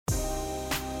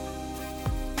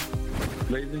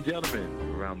Ladies and gentlemen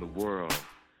around the world,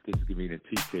 this is comedian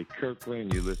TK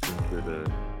Kirkland. You listen to the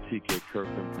TK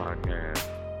Kirkland podcast.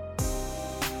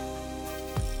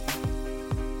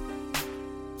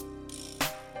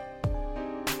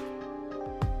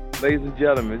 Ladies and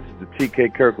gentlemen, this is the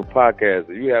TK Kirkland podcast.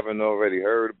 If you haven't already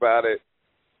heard about it,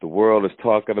 the world is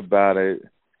talking about it.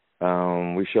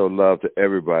 We show love to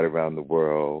everybody around the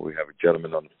world. We have a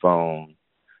gentleman on the phone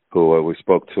who we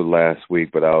spoke to last week,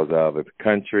 but I was out of the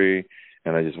country,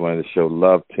 and I just wanted to show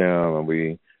love to him, and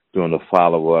we doing a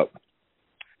follow-up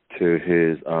to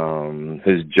his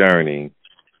journey.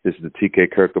 This is the TK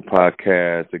Kirkland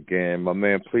podcast. Again, my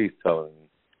man, please tell him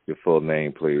your full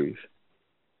name, please.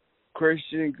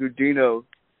 Christian Gudino.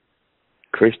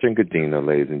 Christian Gudino,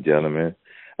 ladies and gentlemen.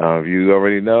 If you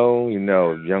already know, you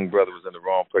know, young brother was in the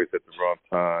wrong place at the wrong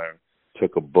time,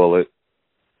 took a bullet,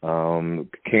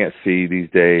 can't see these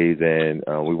days, and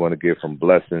we want to give him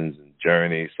blessings and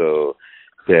journey so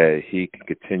that he can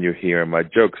continue hearing my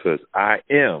jokes, because I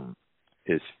am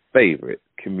his favorite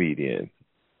comedian.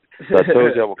 So I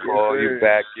told you I would call you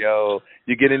back, yo.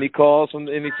 You get any calls from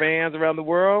any fans around the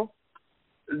world?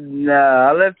 Nah,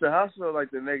 I left the hospital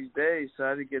like the next day, so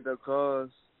I didn't get no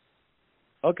calls.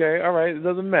 Okay, all right. It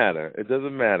doesn't matter. It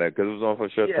doesn't matter because it was on for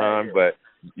a short time, Yeah. but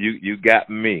you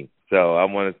got me. So I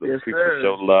wanted the people to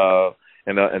show love,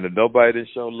 and if nobody didn't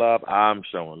show love, I'm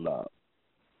showing love.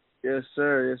 Yes,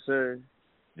 sir. Yes, sir.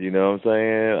 You know what I'm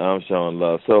saying? I'm showing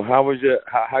love. So how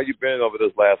you been over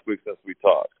this last week since we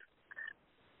talked?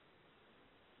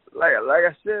 Like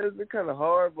I said, it's been kind of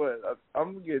hard, but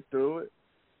I'm gonna get through it.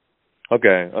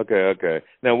 Okay.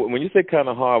 Now, when you say kind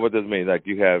of hard, what does it mean? Like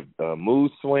you have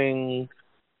mood swings?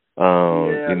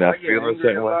 You're not feeling a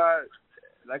certain way?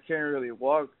 I can't really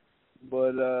walk,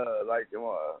 but like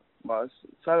my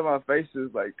side of my face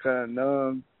is like kind of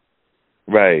numb.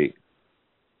 Right.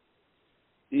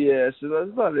 Yeah, so that's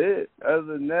about it. Other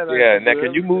than that, Now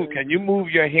can you move? Can you move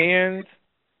your hands?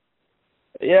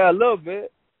 Yeah, a little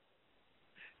bit.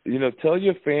 You know, tell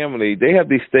your family they have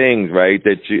these things, right?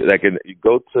 That you like. You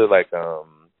go to like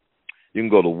you can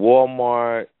go to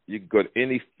Walmart. You can go to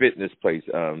any fitness place.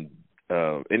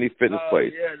 Any fitness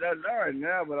place. Yeah, not right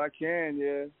now, but I can.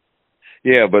 Yeah.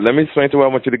 Yeah, but let me explain to you what I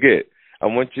want you to get. I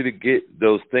want you to get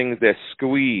those things that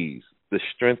squeeze to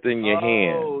strengthen your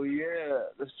hand. Oh yeah,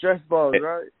 the stress balls,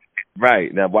 right?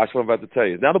 Right. Now watch what I'm about to tell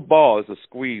you. It's not a ball; it's a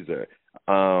squeezer.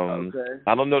 Okay.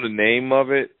 I don't know the name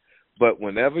of it, but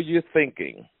whenever you're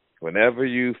thinking, whenever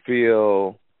you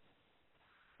feel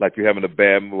like you're having a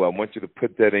bad mood, I want you to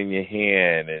put that in your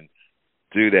hand and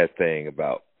do that thing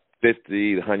about 50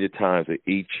 to 100 times at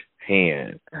each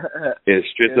hand. It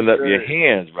strengthens up your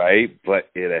hands, right? But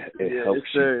it helps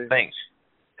you think.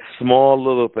 Small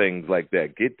little things like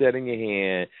that. Get that in your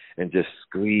hand and just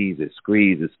squeeze it.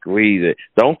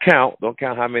 Don't count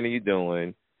how many you're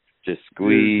doing. Just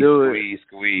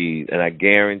squeeze. And I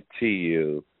guarantee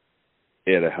you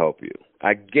it'll help you.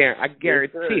 I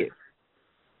guarantee it.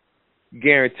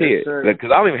 Guarantee it.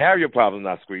 Because I don't even have your problem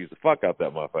not squeeze the fuck out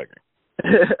that motherfucker.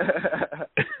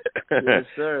 Yes,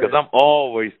 sir. Because I'm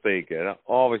always thinking.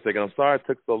 I'm sorry it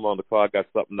took so long to call. I got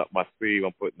something up my sleeve.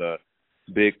 I'm putting a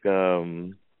big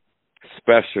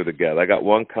special together. I got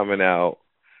one coming out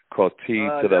called T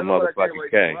to the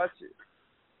motherfucking K.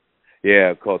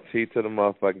 Yeah, called T to the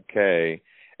motherfucking K.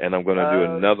 And I'm going to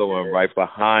do another one right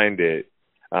behind it.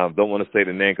 Don't want to say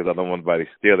the name because I don't want anybody to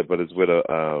steal it, but it's with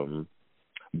a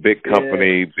big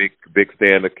company, big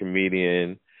stand-up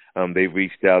comedian. They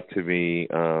reached out to me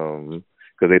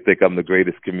because they think I'm the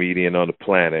greatest comedian on the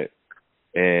planet,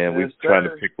 and we're trying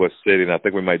to pick what city. And I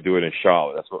think we might do it in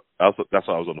Charlotte. That's what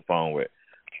I was on the phone with.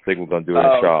 I think we're gonna do it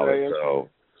in Charlotte. Okay. So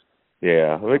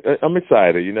yeah, I'm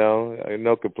excited. You know,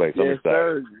 no complaints. I'm excited.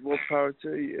 Sir. More power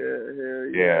to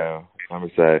you. Yeah, I'm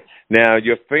excited. Now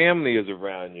your family is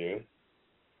around you.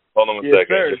 Hold on a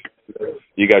second. Sir.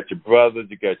 You got your brothers.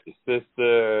 You got your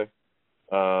sister.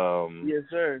 Yes,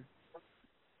 sir.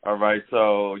 All right,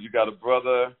 so you got a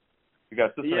brother, you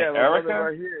got a sister named Erica? Yeah,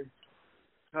 right here.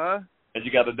 Huh? And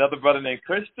you got another brother named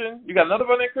Christian? You got another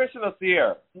brother named Christian or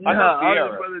Sierra? No, I know Sierra. I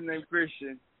have a brother named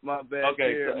Christian. My bad.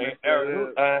 Okay, Sierra, so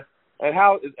Erica, and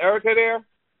how, is Erica there?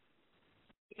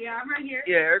 Yeah, I'm right here.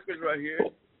 Yeah, Erica's right here.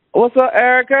 What's up,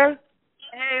 Erica?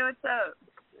 Hey, what's up?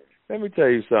 Let me tell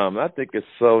you something. I think it's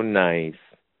so nice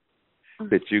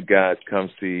that you guys come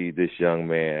see this young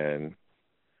man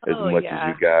as much as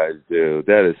you guys do.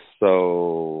 That is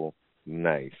so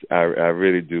nice. I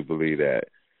really do believe that,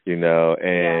 you know.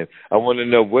 And I want to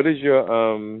know, what is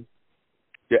your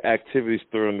activities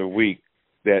during the week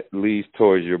that leads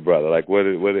towards your brother? Like, what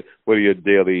are your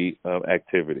daily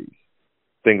activities?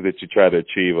 Things that you try to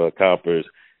achieve or accomplish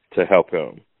to help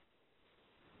him?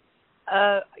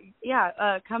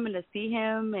 Coming to see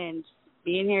him and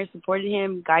being here, supporting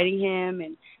him, guiding him,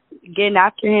 and getting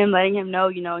after him, letting him know,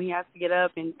 he has to get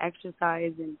up and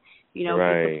exercise and,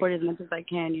 Right. support as much as I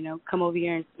can, come over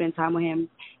here and spend time with him.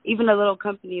 Even a little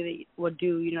company that will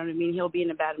do, you know what I mean? He'll be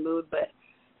in a bad mood, but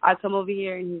I come over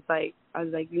here and I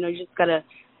was like, you just got to,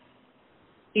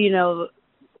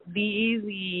 be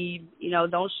easy,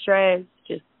 don't stress,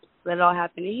 just let it all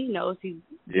happen. And he knows he's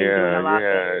been doing a lot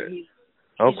better.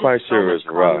 I'm quite sure it's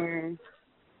rough.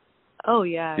 Oh,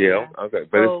 yeah. Yeah, okay.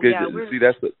 But it's good. See,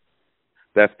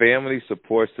 that family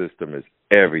support system is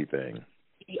everything.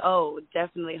 Oh,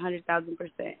 definitely,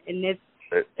 100,000%. And it's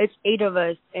 8 of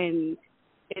us, and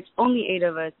it's only 8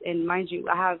 of us. And mind you,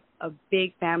 I have a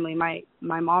big family. My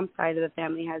mom's side of the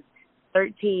family has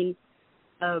 13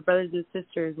 brothers and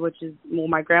sisters, which is,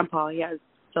 my grandpa, he has,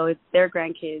 so it's their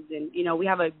grandkids. And, we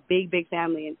have a big, big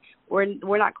family, and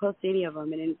we're not close to any of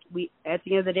them. And at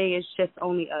the end of the day, it's just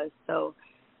only us. So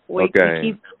we're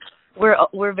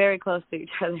very close to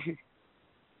each other.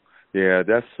 Yeah,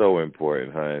 that's so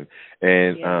important, hon.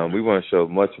 And we want to show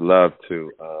much love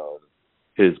to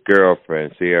his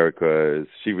girlfriend, Sierra, because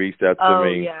she reached out to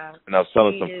me. Yeah. And I was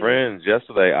telling some friends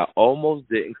yesterday, I almost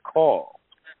didn't call.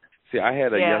 See, I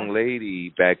had a young lady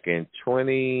back in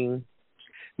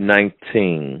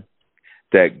 2019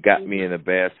 that got me in a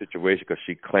bad situation because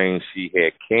she claimed she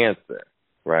had cancer,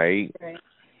 right? Right.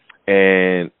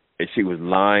 And she was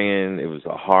lying. It was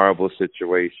a horrible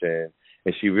situation.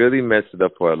 And she really messed it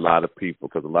up for a lot of people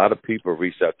because a lot of people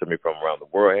reached out to me from around the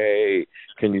world. Hey,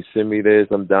 can you send me this?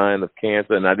 I'm dying of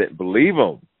cancer. And I didn't believe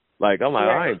them. I'm like,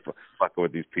 I ain't fucking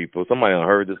with these people. Somebody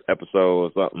heard this episode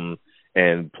or something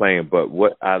and playing. But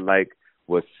what I like,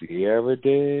 what Sierra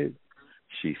did,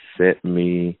 she sent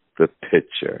me the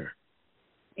picture.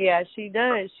 Yeah, she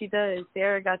does. She does.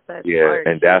 Sarah got that. Yeah, part.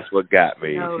 And that's what got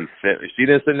me. She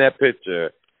didn't send that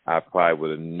picture, I probably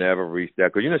would have never reached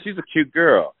out. Because, she's a cute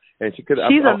girl. And she could.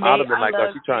 I'd have been like,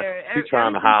 "Oh, she's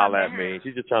trying to holler at me.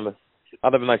 She's just trying to."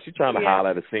 I'd have been like, "She's trying to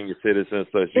holler at a senior citizen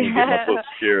so she can get my Social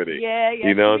Security." Yeah.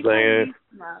 You know what I'm saying?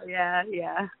 Yeah.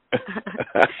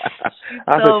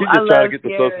 I said she's just trying to get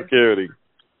the Social Security.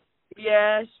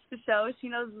 Yeah, for sure. She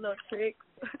knows little tricks.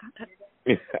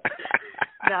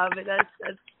 No, but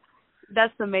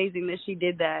that's amazing that she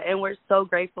did that, and we're so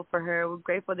grateful for her. We're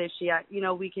grateful that she,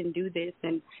 we can do this,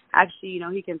 and actually,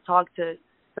 he can talk to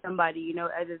somebody,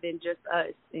 other than just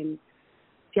us, and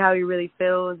see how he really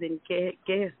feels and get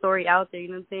his story out there,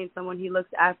 someone he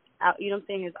looks at,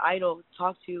 his idol to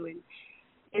talk to, and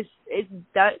it's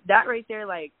that right there,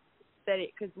 said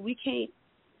it, because we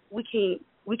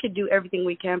could do everything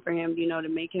we can for him, to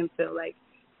make him feel like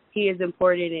he is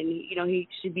important, and, he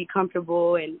should be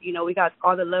comfortable, and, we got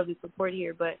all the love and support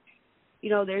here, but,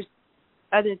 there's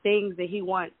other things that he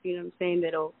wants,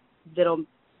 that'll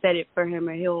set it for him,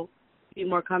 or he'll be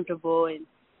more comfortable and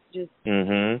just.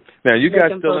 Mhm. Now, you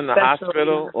guys still in the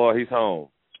hospital, or he's home?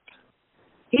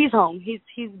 He's home. He's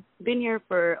been here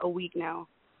for a week now.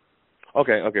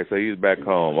 Okay, so he's back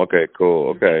home. Okay, cool.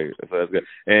 Okay, so that's good.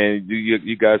 And do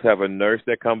you guys have a nurse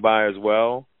that come by as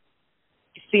well?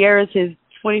 Sierra's his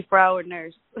 24-hour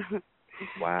nurse.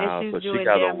 Wow, so she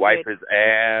got to wipe his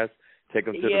ass, take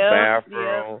him to the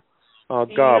bathroom. Yep. Oh,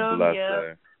 God bless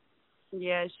her.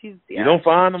 Yeah, she's. You don't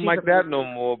find them like that no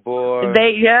more, boy.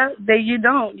 You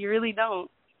don't. You really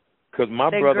don't. Because my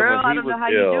brother, girl, when he I don't was know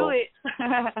how ill, you do it.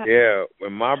 yeah,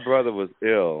 when my brother was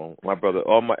ill,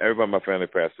 everybody in my family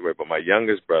passed away, but my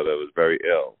youngest brother was very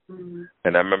ill. Mm-hmm.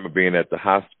 And I remember being at the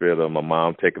hospital, my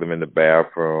mom taking him in the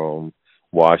bathroom,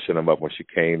 washing him up. When she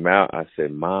came out, I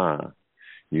said, "Mom,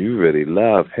 you really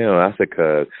love him." I said,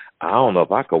 "Cause I don't know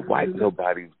if I could wipe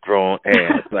nobody's grown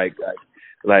ass like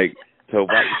to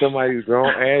wipe somebody's grown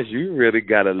ass. You really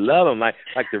gotta love them, like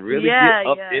to really get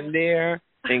up in there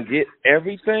and get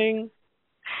everything.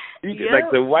 You like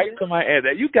to wipe somebody's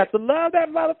ass. You got to love that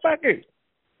motherfucker.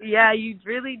 Yeah, you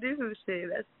really do. Shit,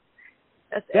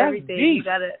 that's everything. Deep. You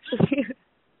gotta.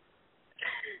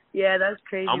 Yeah, that's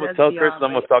crazy. I'm gonna tell Chris.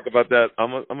 I'm gonna talk about that.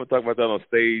 I'm gonna talk about that on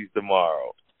stage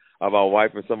tomorrow. About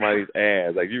wiping somebody's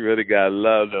ass. Like, you really gotta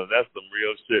love them. That's some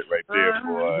real shit right there,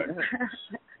 boy.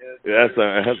 That's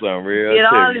some real shit. You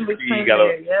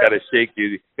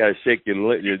gotta shake your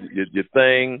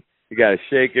thing. You gotta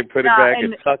shake it, put it back,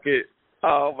 and tuck it.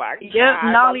 Oh my God! Yep.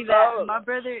 Not only that,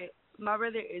 my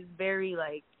brother is very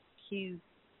he's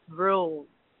real.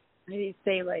 How do you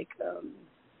say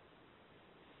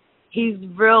he's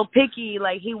real picky.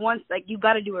 He wants you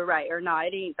got to do it right or not.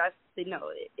 It ain't. That's it's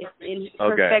in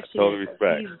perfection. Total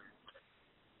respect.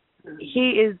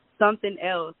 He is something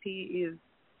else. He's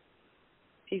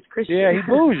He's Christian. Yeah, he's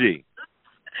bougie.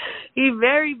 He's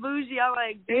very bougie. I'm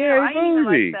like, damn, Yeah, I he's ain't even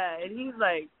bougie. like that. And he's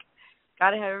like,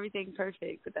 gotta have everything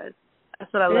perfect. But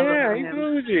that's what I love about him. Yeah, he's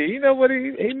bougie. He know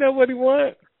what he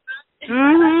wants.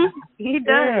 He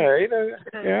does.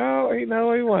 Yeah, he know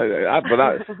what he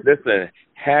wants. Listen,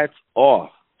 hats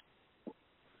off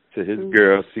to his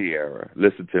girl Sierra.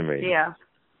 Listen to me. Yeah.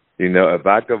 You know, if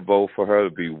I could vote for her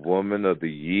to be Woman of the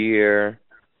Year,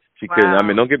 she could. Wow. I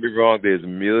mean, don't get me wrong. There's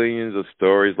millions of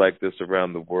stories like this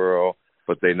around the world,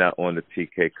 but they're not on the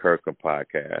TK Kirkham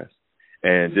podcast.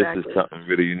 And this is something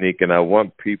really unique. And I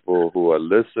want people who are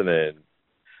listening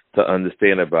to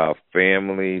understand about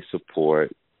family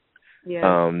support.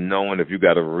 Yeah. Knowing if you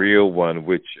got a real one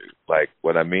with you. Like,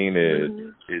 what I mean is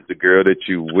the girl that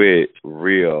you with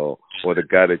real, or the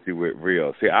guy that you with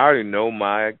real. See, I already know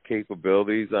my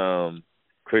capabilities,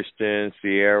 Christian,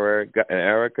 Sierra, and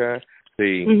Erica.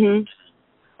 See,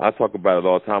 I talk about it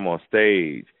all the time on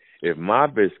stage. If my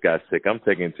bitch got sick, I'm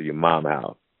taking it to your mom's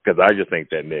house, because I just ain't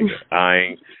that nigga. I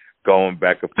ain't going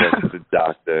back and forth to the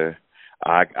doctor.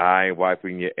 I ain't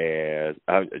wiping your ass.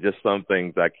 Just some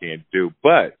things I can't do.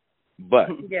 But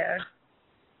yeah,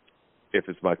 if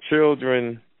it's my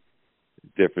children,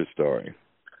 different story.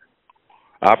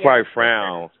 I probably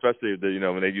frown, especially if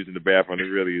when they're using the bathroom. It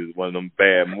really is one of them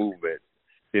bad movements.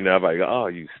 I'm like, oh,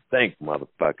 you stink,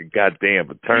 motherfucker!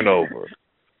 Goddamn, a turnover.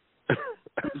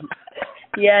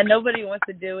 Yeah, nobody wants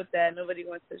to deal with that. Nobody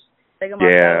wants to take them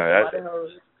out the hose.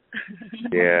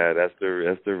 Yeah, that's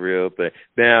the real thing.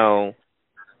 Now,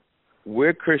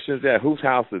 where Christian's at? Whose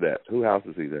house is that? Whose house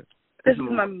is he at? This is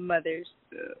my mother's.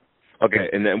 Okay,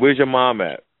 and then where's your mom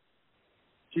at?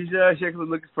 She's actually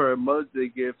looking for a Mother's Day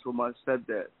gift for my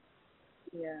stepdad.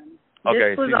 Yeah.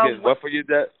 Okay, she's getting what for your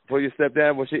dad? For your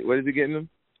stepdad? What is he getting him?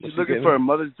 She's looking for a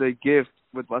Mother's Day gift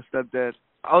with my stepdad.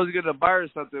 I was gonna buy her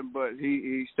something, but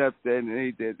he stepped in and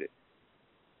he did it.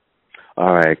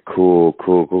 All right, cool.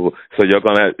 So y'all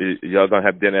gonna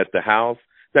have dinner at the house?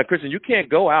 Now, Christian, you can't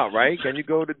go out, right? Can you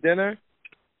go to dinner?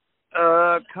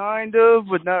 Kind of,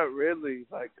 but not really.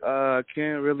 Like, I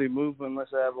can't really move unless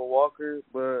I have a walker.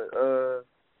 But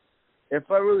if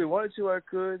I really wanted to, I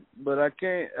could. But I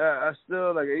can't. I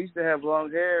still I used to have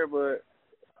long hair, but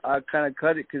I kind of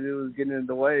cut it because it was getting in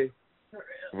the way.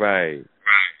 Right.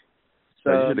 So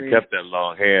you should have kept that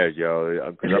long hair,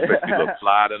 yo. Because I bet you look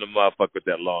fly than a motherfucker with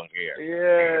that long hair.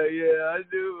 Yeah, I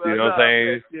do. You know what I'm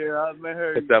saying? Yeah, I met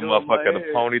her. Put that motherfucker in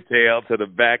a ponytail to the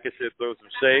back and shit, throw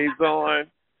some shades on.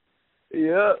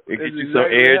 Yeah. And get you some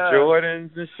Air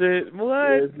Jordans and shit.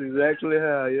 What? That's exactly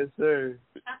how. Yes, sir.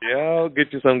 Yo,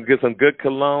 get some good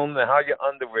cologne. And how your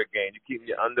underwear game? You keeping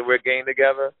your underwear game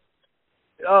together?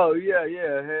 Oh yeah,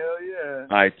 hell yeah.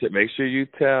 All right, make sure you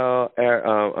tell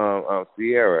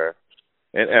Sierra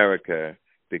and Erica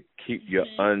to keep your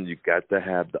you got to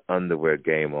have the underwear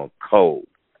game on cold.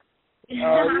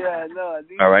 Oh yeah, no.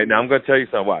 All right, now I'm gonna tell you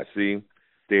something. Watch, see,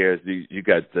 you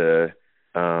got the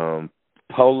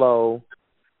Polo,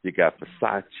 you got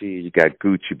Versace, you got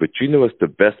Gucci, but you know what's the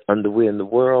best underwear in the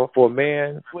world for a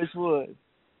man? Which one?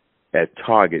 At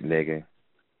Target, nigga.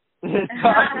 You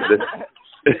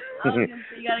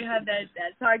gotta have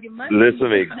that Target money. Listen to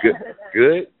me,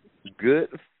 good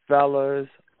fellas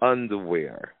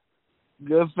underwear.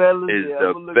 Good fellas is yeah,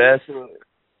 the best.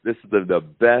 This is the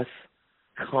best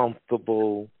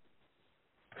comfortable,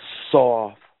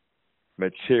 soft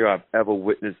material I've ever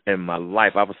witnessed in my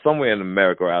life. I was somewhere in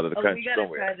America or out of the country we gotta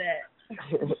somewhere. Try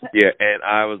that. Yeah, and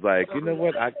I was like, you know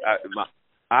what?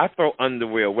 I throw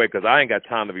underwear away because I ain't got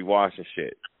time to be washing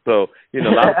shit. So, a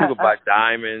lot of people buy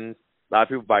diamonds, a lot of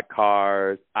people buy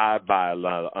cars. I buy a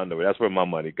lot of underwear. That's where my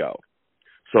money goes.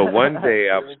 So one day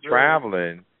I was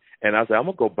traveling, and I said, I'm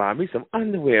going to go buy me some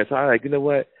underwear. So I was like, you know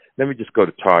what? Let me just go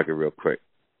to Target real quick.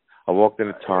 I walked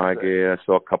into Target. I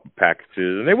saw a couple packages,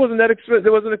 and it wasn't that expensive.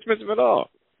 It wasn't expensive at all.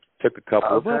 Took a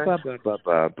couple,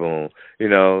 boom.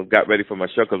 Got ready for my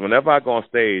show. Because whenever I go on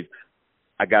stage,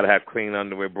 I got to have clean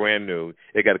underwear, brand new.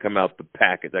 It got to come out the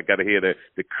package. I got to hear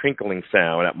the crinkling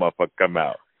sound when that motherfucker come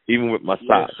out, even with my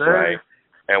socks, right?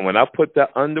 And when I put that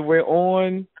underwear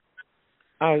on,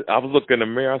 I was looking in the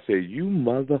mirror. I said, you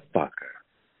motherfucker.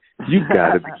 You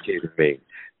got to be kidding me.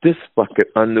 This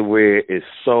fucking underwear is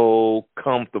so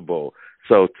comfortable.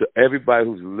 So to everybody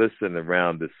who's listening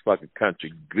around this fucking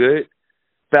country, good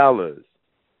fellas,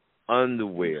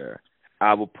 underwear,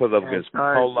 I will put up against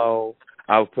Polo.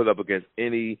 I will put up against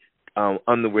any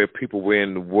underwear people wear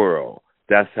in the world.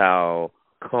 That's how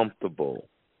comfortable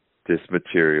this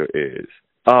material is.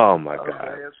 Oh, my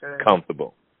God. Okay.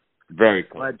 Comfortable. Very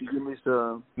comfortable. Give me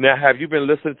some. Now, have you been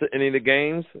listening to any of the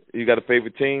games? You got a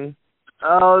favorite team?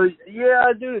 Oh, yeah,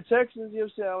 I do the Texans. You know what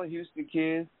I'm saying? I'm a Houston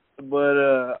kid. But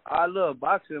I love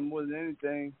boxing more than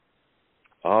anything.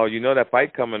 Oh, you know that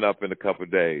fight coming up in a couple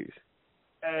of days.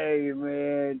 Hey,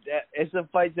 man, it's a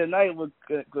fight tonight with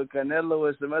Canelo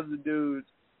and some other dudes.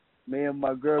 Me and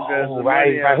my girl got some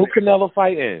money. Right. Who Canelo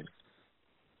fighting?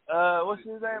 What's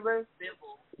his name, babe?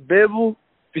 Bibble.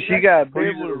 She got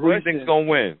Bibble. Who you think's gonna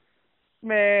win?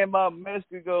 Man, my mess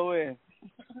could go in.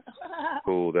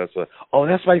 Cool. That's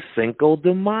like Cinco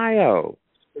de Mayo.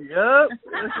 Yup.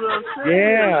 That's what I'm saying.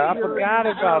 Yeah, I forgot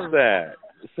about that.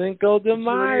 Cinco de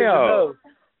Mayo.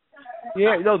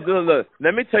 Yeah, look,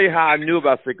 let me tell you how I knew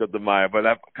about Cinco de Mayo, but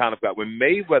I kind of got when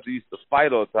Mayweather used to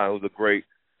fight all the time, who was a great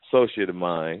associate of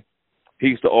mine. He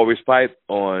used to always fight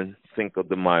on Cinco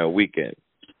de Mayo weekend.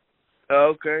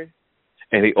 Okay.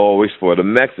 And he always fought a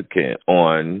Mexican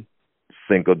on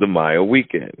Cinco de Mayo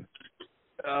weekend.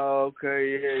 Oh,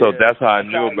 okay, yeah. So that's how I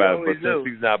knew about it.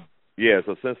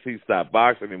 But since he's stopped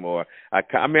boxing anymore,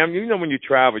 I mean, you know, when you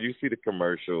travel, you see the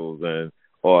commercials and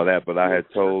all that. But I had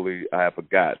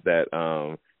forgot that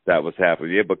that was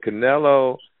happening. Yeah, but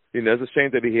Canelo, you know, it's a shame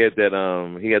that he had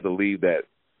to leave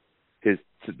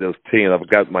those teams. I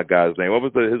forgot my guy's name. What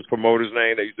was his promoter's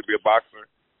name? That used to be a boxer.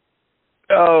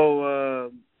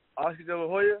 Oh, Oscar De La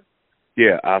Hoya.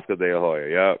 Yeah, Oscar De La Hoya.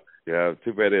 Yep. Yeah,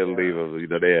 too bad they had to leave us. You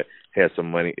know, they had some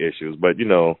money issues, but you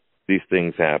know, these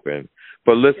things happen.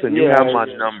 But listen, you have my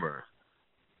number.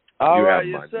 You have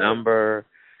my number.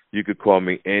 You could call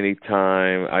me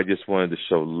anytime. I just wanted to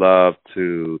show love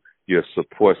to your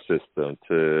support system,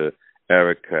 to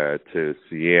Erica, to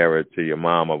Sierra, to your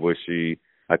mom. I wish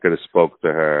I could have spoke to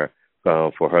her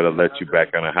for her to let you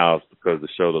back in the house because to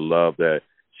show the love that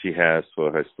she has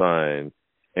for her son.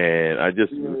 And I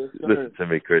just listen to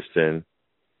me, Christian.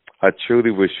 I truly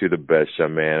wish you the best,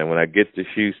 young man. And when I get to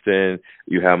Houston,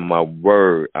 you have my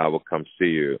word, I will come see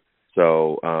you.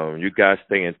 So you guys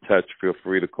stay in touch. Feel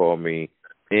free to call me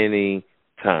any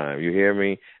time. You hear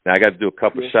me? Now, I got to do a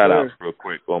couple shout-outs real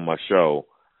quick on my show,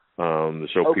 the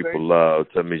show people love.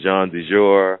 To Mijan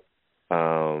DeJour,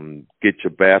 get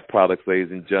your bath products,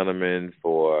 ladies and gentlemen,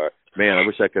 man, I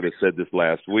wish I could have said this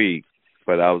last week,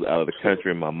 but I was out of the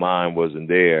country and my mind wasn't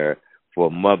there for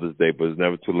Mother's Day, but it's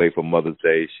never too late for Mother's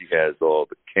Day. She has all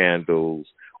the candles,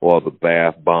 all the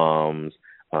bath bombs,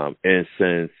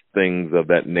 incense, things of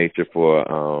that nature for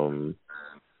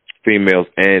females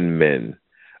and men.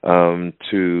 To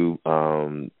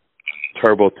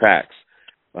TurboTax,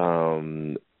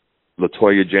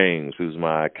 LaToya James, who's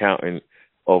my accountant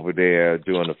over there,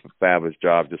 doing a fabulous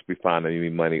job. Just be finding me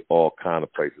money all kind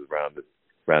of places around the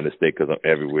state because I'm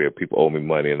everywhere. People owe me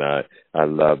money, and I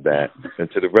love that. And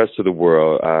to the rest of the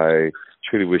world, I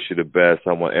truly wish you the best.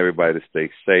 I want everybody to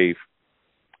stay safe,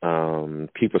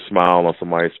 keep a smile on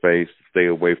somebody's face, stay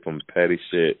away from petty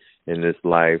shit in this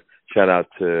life. Shout out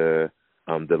to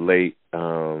the late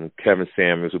Kevin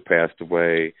Samuels, who passed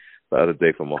away the other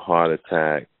day from a heart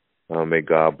attack. May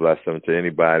God bless him. To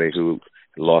anybody who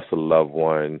lost a loved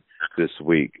one this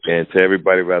week, and to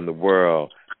everybody around the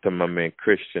world, to my man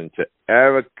Christian, to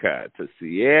Erica, to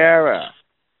Sierra,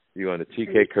 you on the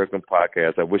TK Kirkland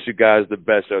podcast. I wish you guys the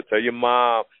best. So tell your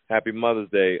mom Happy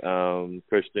Mother's Day,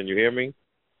 Christian. You hear me?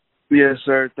 Yes,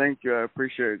 sir. Thank you. I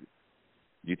appreciate it.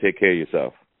 You take care of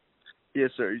yourself.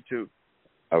 Yes, sir. You too.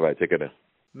 All right. Take care then.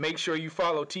 Make sure you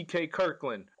follow TK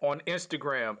Kirkland on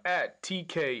Instagram at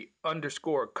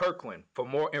TK_Kirkland for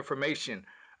more information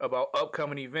about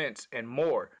upcoming events and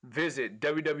more. Visit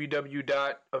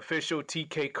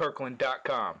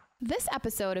www.officialtkkirkland.com. This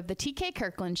episode of the TK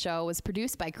Kirkland Show was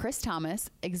produced by Chris Thomas,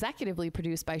 executively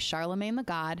produced by Charlemagne the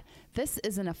God. This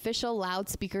is an official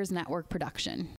Loudspeakers Network production.